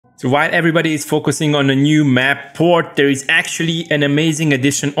So while everybody is focusing on a new map port, there is actually an amazing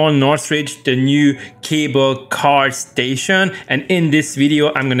addition on Northridge, the new cable car station. And in this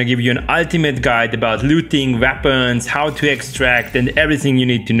video, I'm gonna give you an ultimate guide about looting, weapons, how to extract, and everything you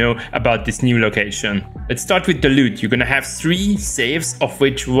need to know about this new location. Let's start with the loot. You're gonna have 3 safes, of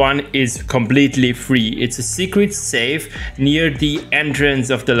which one is completely free. It's a secret safe near the entrance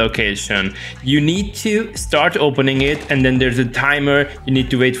of the location. You need to start opening it, and then there's a timer. You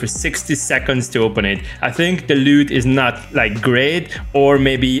need to wait for 60 seconds to open it. I think the loot is not like great, or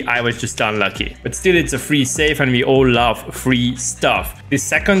maybe I was just unlucky. But still, it's a free safe and we all love free stuff. The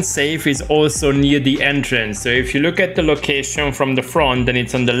second safe is also near the entrance. So if you look at the location from the front, then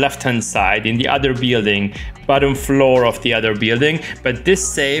it's on the left hand side in the other building, bottom floor of the other building. But this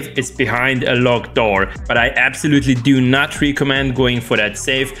safe is behind a locked door. But I absolutely do not recommend going for that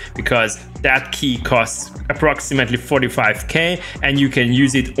safe because that key costs approximately 45k and you can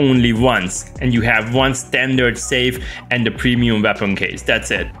use it only once, and you have one standard safe and the premium weapon case. That's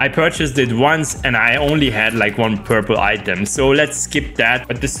it. I purchased it once and I only had like 1 purple item, so let's skip that.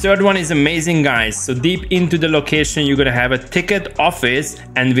 But the third one is amazing, guys. So deep into the location, you're gonna have a ticket office,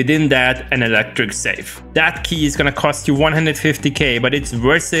 and within that an electric safe. That key is gonna cost you 150k, but it's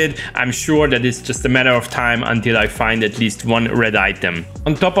worth it. I'm sure that it's just a matter of time until I find at least 1 red item.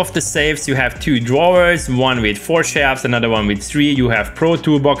 On top of the safes, you have 2 drawers, one with 4 shelves, another one with 3. You have pro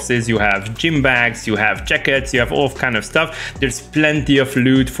toolboxes, you have gym bags, you have jackets, you have all kind of stuff. There's plenty of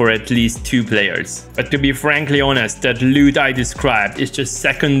loot for at least 2 players. But to be frankly honest, that loot I described is just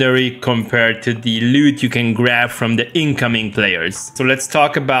secondary compared to the loot you can grab from the incoming players. So let's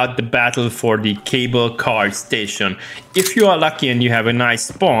talk about the battle for the cable car station. If you are lucky and you have a nice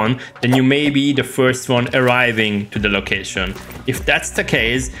spawn, then you may be the first one arriving to the location. If that's the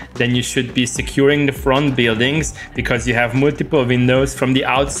case, then you should be securing the front buildings because you have multiple windows from the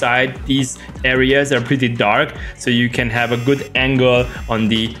outside. These areas are pretty dark, so you can have a good angle on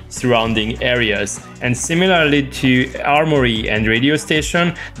the surrounding areas. And similarly to Armory and radio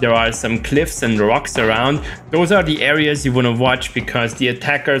station, there are some cliffs and rocks around. Those are the areas you want to watch because the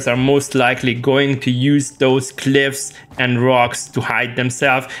attackers are most likely going to use those cliffs and rocks to hide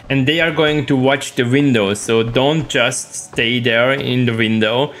themselves, and they are going to watch the window. So don't just stay there in the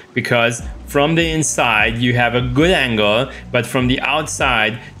window, because from the inside you have a good angle, but from the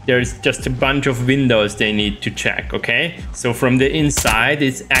outside there's just a bunch of windows they need to check, okay? So from the inside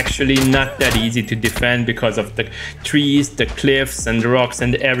it's actually not that easy to defend because of the trees, the cliffs and the rocks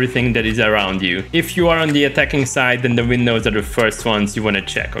and everything that is around you. If you are on the attacking side, then the windows are the first ones you want to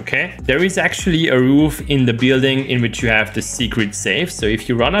check, okay? There is actually a roof in the building in which you have the secret safe. So if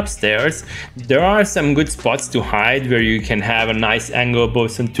you run upstairs, there are some good spots to hide where you can have a nice angle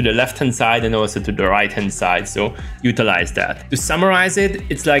both to the left hand side and also to the right hand side, so utilize that. To summarize it,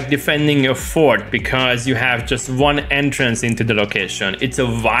 it's like defending a fort because you have just one entrance into the location. It's a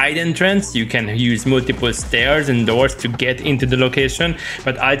wide entrance. You can use multiple stairs and doors to get into the location,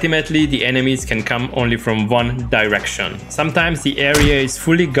 but ultimately the enemies can come only from one direction. Sometimes the area is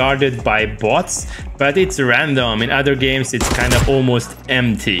fully guarded by bots, but it's random. In other games it's kind of almost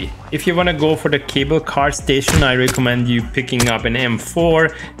empty. If you want to go for the cable car station, I recommend you picking up an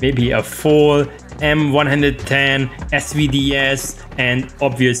M4, maybe a full M110, SVDS, and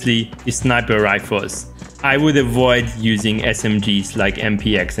obviously the sniper rifles. I would avoid using SMGs like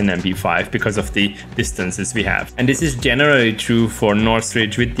MPX and MP5 because of the distances we have. And this is generally true for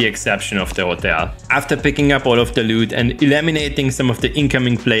Northridge with the exception of the hotel. After picking up all of the loot and eliminating some of the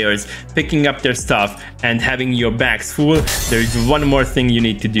incoming players, picking up their stuff and having your bags full, there is one more thing you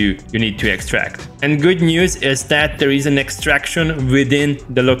need to do. You need to extract. And good news is that there is an extraction within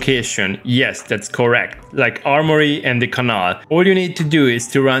the location. Yes, that's correct. Like Armory and the canal. All you need to do is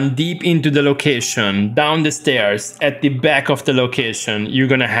to run deep into the location, down the stairs. At the back of the location, you're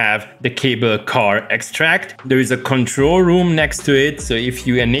gonna have the cable car extract. There is a control room next to it. So if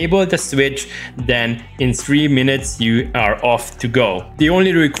you enable the switch, then in 3 minutes you are off to go. The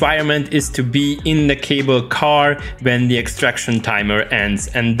only requirement is to be in the cable car when the extraction timer ends,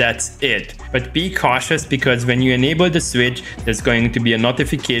 and that's it. But be cautious because when you enable the switch, there's going to be a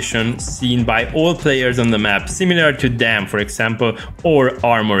notification seen by all players on the map, similar to Dam, for example, or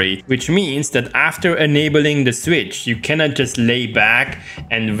Armory, which means that after enabling the switch, you cannot just lay back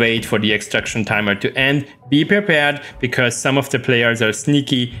and wait for the extraction timer to end. Be prepared because some of the players are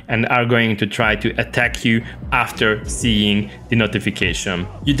sneaky and are going to try to attack you after seeing the notification.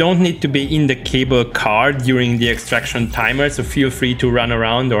 You don't need to be in the cable car during the extraction timer, so feel free to run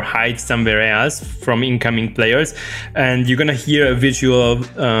around or hide somewhere else from incoming players, and you're gonna hear a visual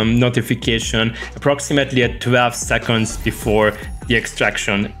notification approximately at 12 seconds before the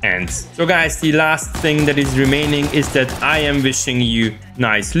extraction ends. So guys, the last thing that is remaining is that I am wishing you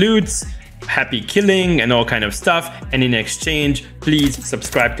nice loots, happy killing and all kind of stuff, and in exchange please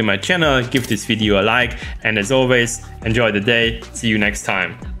subscribe to my channel, give this video a like, and as always, enjoy the day. See you next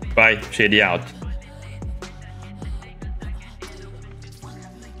time. Bye. Shady out.